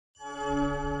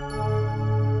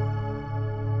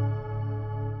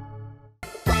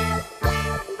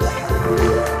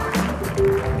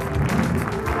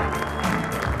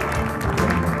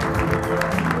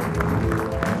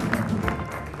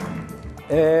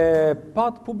E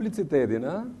pat publicitetin,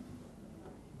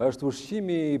 është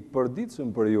ushqimi i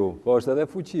përditshëm për ju, po është edhe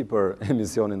fuqi për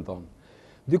emisionin tonë.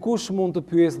 Dikush mund të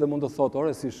pyesë dhe mund të thotë,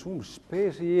 ore, si shumë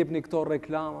shpesh i jepni këto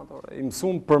reklamat, ore, i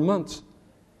mësum përmendsh.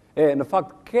 Në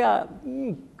fakt,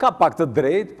 ka pak të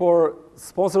drejt, por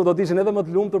sponsorët do t'ishin edhe më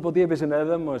të lumtur, po t'jepeshin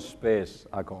edhe më shpesh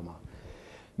akoma.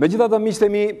 Megjithatë, miqtë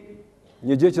e mi,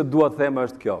 një gjë që dua të them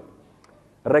është kjo.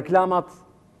 Reklamat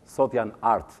sot janë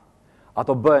art.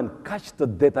 Ato bëhen kaq të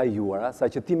detajuara, sa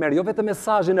që ti merr jo vetëm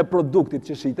mesazhin e produktit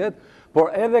që shitet,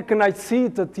 por edhe kënaqësi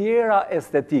të tjera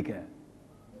estetike.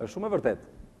 Është shumë e vërtetë.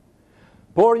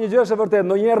 Por një gjë është e vërtetë,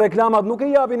 ndonjëherë reklamat nuk e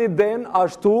japin iden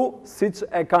ashtu siç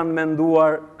e kanë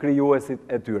menduar krijuesit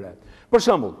e tyre. Për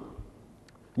shembull,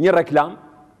 një reklam,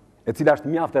 e cila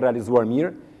është mjaft e realizuar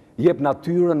mirë, jep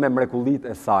natyrën me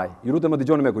mrekullitë e saj. Ju lutem më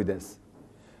dëgjoni me kujdes.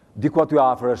 Diku aty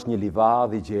afër është një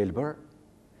livadë i gjelbër,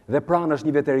 dhe pranë është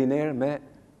një veteriner me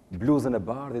bluzën e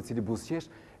bardhë i cili buzëqesh,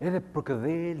 edhe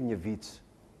përkëdhel një viç.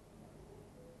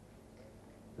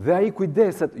 Dhe ai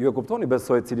kujdeset, ju e kuptoni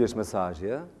besoj cili është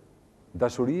mesazhi,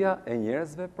 dashuria e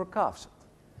njerëzve për kafshët.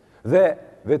 Dhe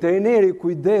veterineri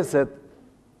kujdeset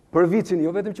për viçin,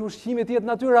 jo vetëm që ushqimi të jetë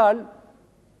natyral,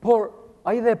 por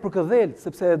ai dhe e përkëdhel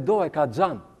sepse e do e ka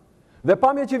xhan. Dhe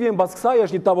pamja që vjen pas kësaj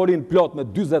është një tavolinë plot me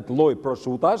 40 lloj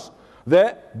proshutash dhe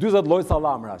 40 lloj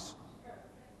sallamrash.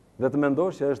 Dhe të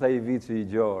mendosh që është ai viçi i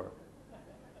gjor.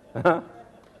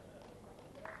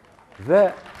 Dhe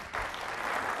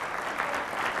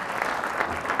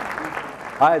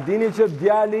a e dini që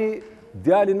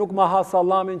djali nuk ma ha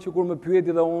sallamin që kur më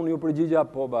pyeti dhe unë ju përgjigja,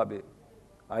 po babi,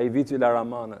 ai viçi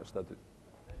Laraman është aty.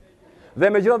 Dhe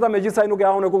megjithësaj nuk e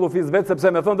ha unë e kullufis vetë, sepse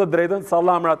me thënë të drejtën,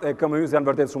 sallamrat e KMY-s janë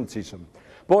vërtet shumë të çishëm.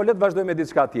 Po le të vazhdoj me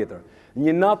diçka tjetër.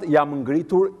 Një natë jam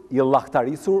ngritur i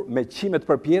llahtarisur me qimet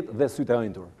përpjet dhe sytë e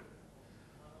ëndër.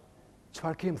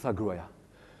 Çfarë kem, tha gruaja?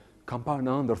 Kam parë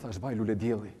në ëndër, thash, vaj lule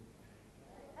dielli.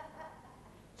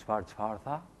 Çfarë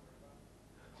tha?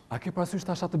 A ke parasysh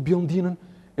tash atë biondinën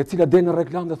e cila del në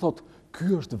reklam dhe thot, ky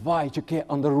është vaj që ke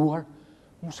ëndërruar?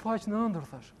 Mu shfaq në ëndër,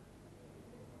 thash.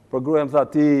 Por gruaja më tha,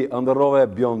 ti ëndërrove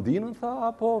biondinën, tha,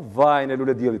 apo vajin e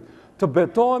lule diellit? Të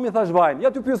betohemi, thash, vajin.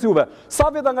 Ja t'ju pyes juve, sa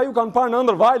veta nga ju kanë parë në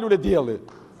ëndër vaj lule dielli?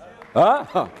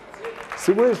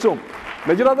 Sigurisht shumë.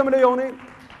 Megjithatë më lejoni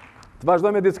të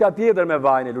vazhdoj me diçka tjetër me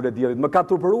vajin e lule diellit. Më ka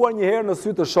turpëruar një herë në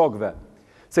sy të shokëve.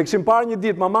 Se kishim parë një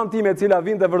ditë maman time e cila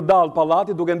vinte vërdall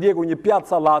pallati duke ndjekur një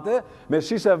pjatë sallate me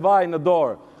shishe vaj në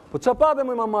dorë. Po ç'a patë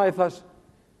më mama, i thash?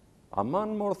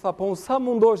 Aman mor, tha, po sa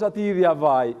mundosh aty idhja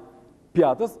vaj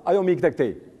pjatës, ajo më ikte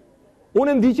këtej.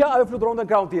 Unë ndiqja, ajo fluturonte në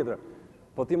krahun tjetër.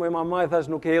 Po ti më mama, i thash,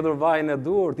 nuk e hedhur vajin e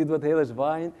dur, ti duhet të hedhësh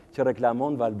vajin që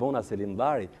reklamon Valbona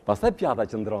Selimdari. Pastaj pjata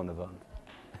qëndron në vend.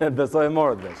 Besoj e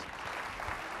morët vesh.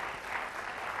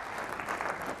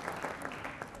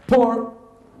 Por,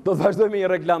 do të vazhdoj me një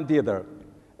reklam tjetër.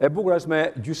 E bukur është me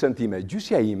gjyshen time.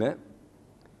 Gjyshja ime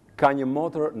ka një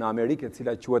motër në Amerikë e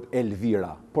cila quhet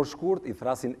Elvira, por shkurt i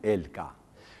thrasin Elka.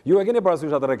 Ju e keni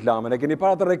parasysh atë reklamën, e keni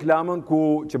parë atë reklamën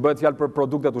që bëhet fjalë për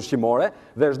produktet ushqimore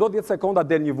dhe çdo 10 sekonda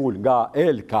del një vul nga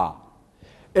Elka.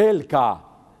 Elka,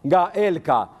 nga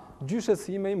Elka. Gjyshes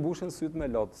ime i mbushin syt me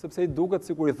lot, sepse i duket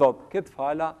sikur i thot, ket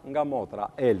fala nga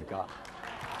motra, Elka.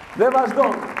 Dhe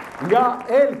vazhdon, nga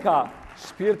Elka.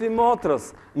 Shpirti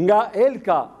motrës, nga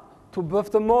Elka, të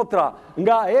bëftë motra,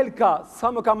 nga Elka,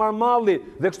 sa më ka marrë malli,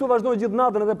 dhe kështu vazhdojnë gjithë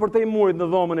natën edhe për te i murit në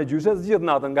dhomën e gjyshes, gjithë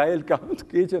natën, nga Elka, të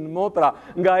keqen motra,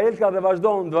 nga Elka dhe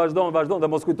vazhdojnë,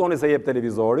 dhe mos kujtoni se jep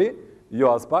televizori,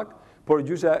 jo as pak, por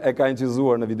gjyshe e ka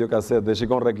incizuar në videokaset dhe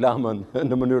shikon reklamën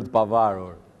në mënyrë të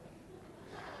pavarur.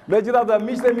 Megjithatë,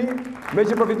 miqtë e mi, me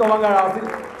që përfitova nga rasti,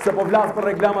 se po flas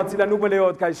për reklamat cila nuk më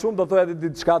lejohet kaq shumë, do thoya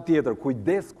diçka tjetër.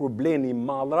 Kujdes kur bleni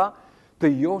mallra të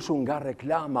joshur nga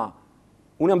reklama.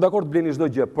 Unë jam dakord të bleni çdo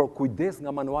gjë, por kujdes nga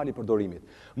manuali i përdorimit.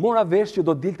 Mora vesh që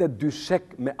do dilte 2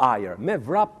 shek me ajër, me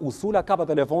vrap usula kapa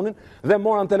telefonin dhe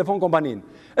mora në telefon kompanin.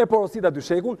 E porosita 2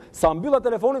 shekun, sa mbylla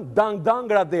telefonin, dang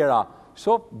gradera.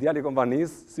 Shoh djali i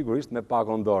kompanisë, sigurisht me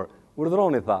pakon dorë.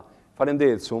 Urdhroni, tha.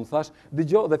 Faleminderit shumë, thash,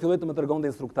 dëgjoj dhe filloi të më tregonte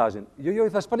instruktazhin. Jo, i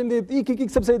thash, faleminderit,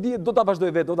 ik sepse e di, do ta vazhdoj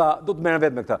vetë, do të merrem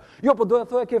vetë me këtë. Jo, po doja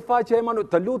thoya ke faqe Emanuel,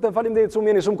 të lutem, faleminderit shumë,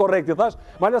 jeni shumë korrekt, i thash,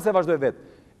 mala se vazhdoj vetë.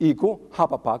 Iku,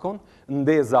 hapa pakon,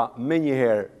 ndeza me një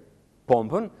herë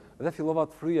pompën dhe fillova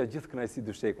të fryja gjithë kënaqësi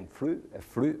dyshekun.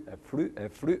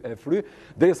 Fry,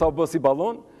 derisa u bë si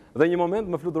ballon dhe një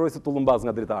moment më fluturoi si tullumbaz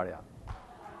nga dritarja.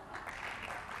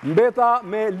 Mbeta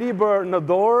me libër në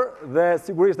dorë dhe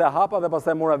sigurisht e hapa dhe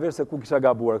pastaj mora vesh se ku kisha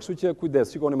gabuar. Kështu që kujdes,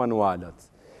 shikoni manualet.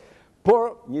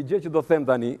 Por një gjë që do them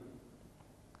tani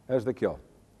është dhe kjo.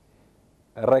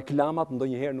 Reklamat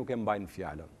ndonjëherë nuk e mbajnë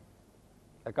fjalën.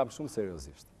 e kam shumë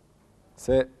seriozisht.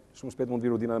 Se shumë shpejt mund vi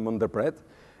Rudina dhe më ndërpret.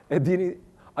 E dini,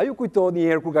 a ju kujtohet një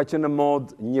herë kur ka qenë në mod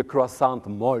një croissant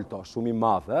molto, shumë i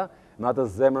madh, me atë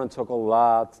zemrën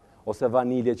çokollatë ose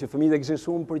vanilje, që fëmijët e kishin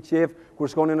shumë për qejf kur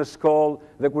shkonin në shkollë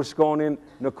dhe kur shkonin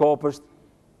në kopësht.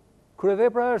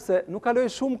 Kryevepra është se nuk kaloi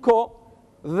shumë kohë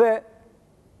dhe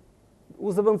u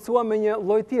zëvendësua me një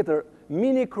lloj tjetër,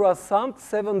 mini croissant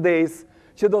 7 days,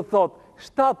 që do të thotë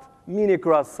 7 mini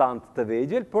croissant të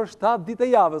vegjël për 7 ditë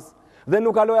e javës. Dhe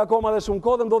nuk kaloi akoma dhe shumë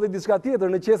kohë dhe ndodhi diçka tjetër,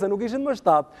 në qese nuk ishin më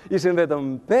 7, ishin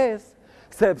vetëm 5,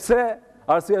 sepse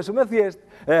arsyeja shumë e thjeshtë,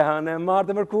 e hanë e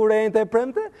martë e mërkure e të e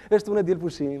premte, e shtunë e dilë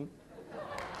pushim.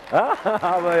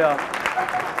 Apo ja.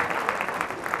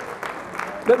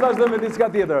 Dhe të vazhdoj me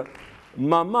diçka tjetër.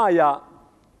 Mamaja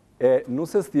e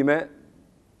nusës time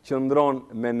qëndron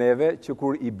me neve që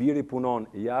kur i biri punon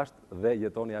jashtë dhe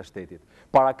jeton jashtë shtetit.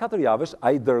 Para 4 javësh a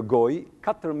i dërgoj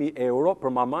 4.000 euro për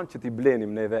maman që t'i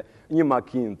blenim neve një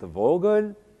makinë të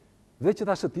vogël dhe që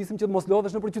t'a shëtisim që të mos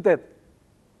lodhesh në për qytet.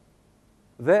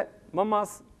 Dhe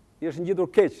mamas i është ngjitur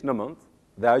keq në mend,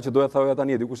 dhe ajo që doja thoja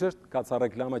tani dikush është, ka ca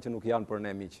reklama që nuk janë për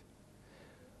ne miq.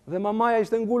 Dhe mamaja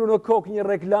ishte ngulur në kokë një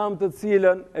reklam të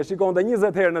cilën e shikonte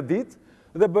 20 herë në ditë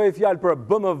dhe bëi fjalë për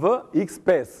BMW X5.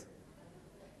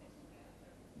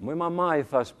 Moj mama i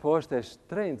thash, po është e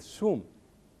shtrenjtë shumë.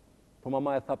 Po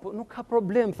mama e tha, po nuk ka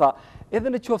problem, tha, edhe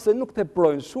në qoftë se nuk te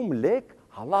projnë shumë lek,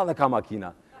 halla dhe ka makina.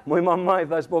 Moj mama i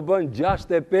thash, po bën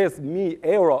 65.000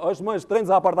 euro, është më shtrenjtë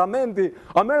se apartamenti,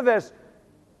 a merr vesh?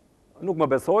 Nuk më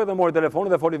besoi dhe mori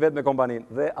telefonin dhe foli vetë me kompaninë.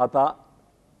 Dhe ata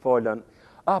folën.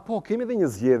 Po, kemi dhe një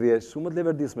zgjedhje shumë të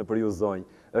leverdisme për ju zonjë.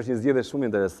 Është një zgjedhje shumë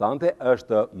interesante,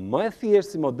 është më e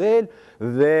thjeshtë si model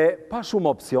dhe pa shumë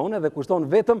opsione dhe kushton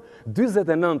vetëm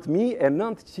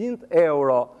 29.900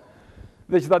 euro.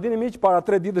 Dhe që ta dini miq, para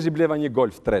 3 ditësh i bleva një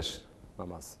Golf 3,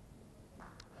 mamas.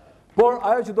 Por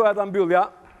ajo që doja ta mbyllja,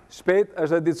 shpejt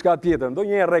është diçka tjetër.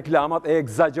 Ndonjëherë reklamat e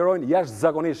egzagerojnë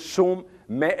jashtëzakonisht shumë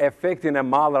me efektin e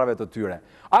mallrave të tyre.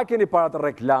 A keni para të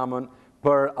reklamën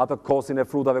për atë kosin e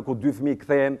frutave ku 2 fëmijë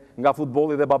kthehen nga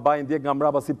futbolli dhe babai ndjek nga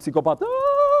mbrapa si psikopat.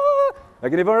 E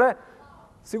keni vënë re?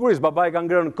 Sigurisht babai ka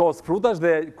ngrënë kos frutash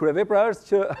dhe kryevepra është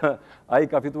që ai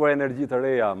ka fituar energji të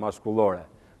reja maskullore.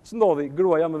 Ç'ndodhi?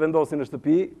 Gruaja më vendosi në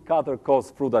shtëpi 4 kos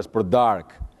frutash për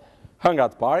dark. Hënga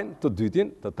të parin, të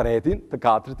dytin, të tretin, të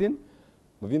katërtin,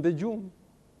 më vinte gjumë.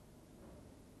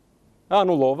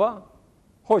 Anullova,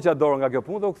 hoqa dorë nga kjo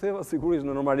punë dhe u ktheva sigurisht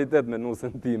në normalitet me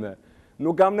nusën time.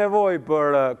 Nuk kam nevojë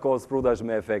për kos frutash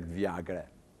me efekt Viagre.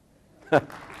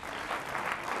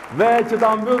 Dhe që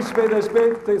ta mbyll shpejt e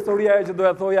shpejt, të historia e që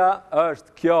doja thoja është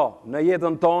kjo. Në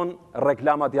jetën tonë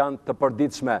reklamat janë të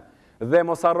përditshme. Dhe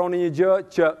mos harroni një gjë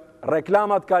që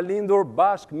reklamat ka lindur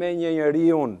bashkë me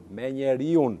njeriun.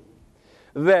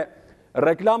 Dhe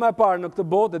reklama e parë në këtë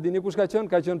botë, e dini kush ka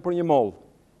qenë për një moll.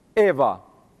 Eva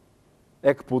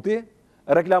e këputi,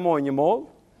 reklamoi një moll,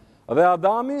 dhe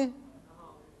Adami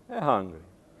e hengri.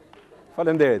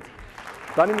 Faleminderit.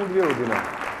 Tani mund të vi Rudina.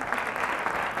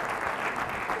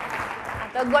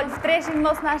 Ato Golf 3-shin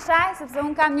mos na shaj, sepse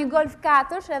unë kam një Golf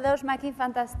 4 edhe është makinë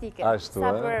fantastike. Ashtu, sa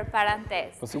për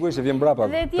parantez. Po sigurisht e vjen brapa.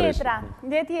 Dhe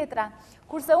tjetra.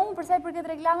 Kurse unë për sa i përket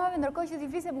reklamave, ndërkohë që ti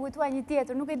flisje më kujtua një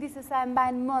tjetër, nuk e di se sa e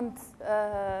mbajnë mend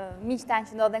miq tanë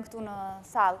që ndodhen këtu në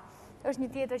sallë. Është një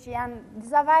tjetër që janë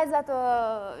disa vajza të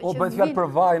bëhet fjalë për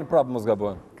vajin prapë mos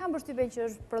gabojnë. Kam përshtypjen që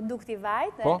është produkt i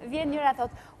vajit, vjen njëra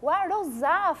thotë, "Ua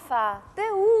Rozafa,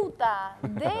 Teuta,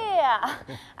 Dea."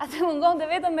 Atë mungonte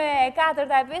vetëm me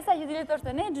 4-a e 5-a që dilet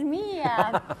është ne xhmia.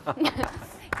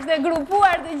 Kishte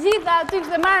grupuar të gjitha aty,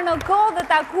 kishte marrë në kohë dhe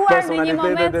takuar në një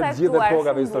moment caktuar. Personalitetet e gjithë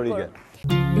epokave historike.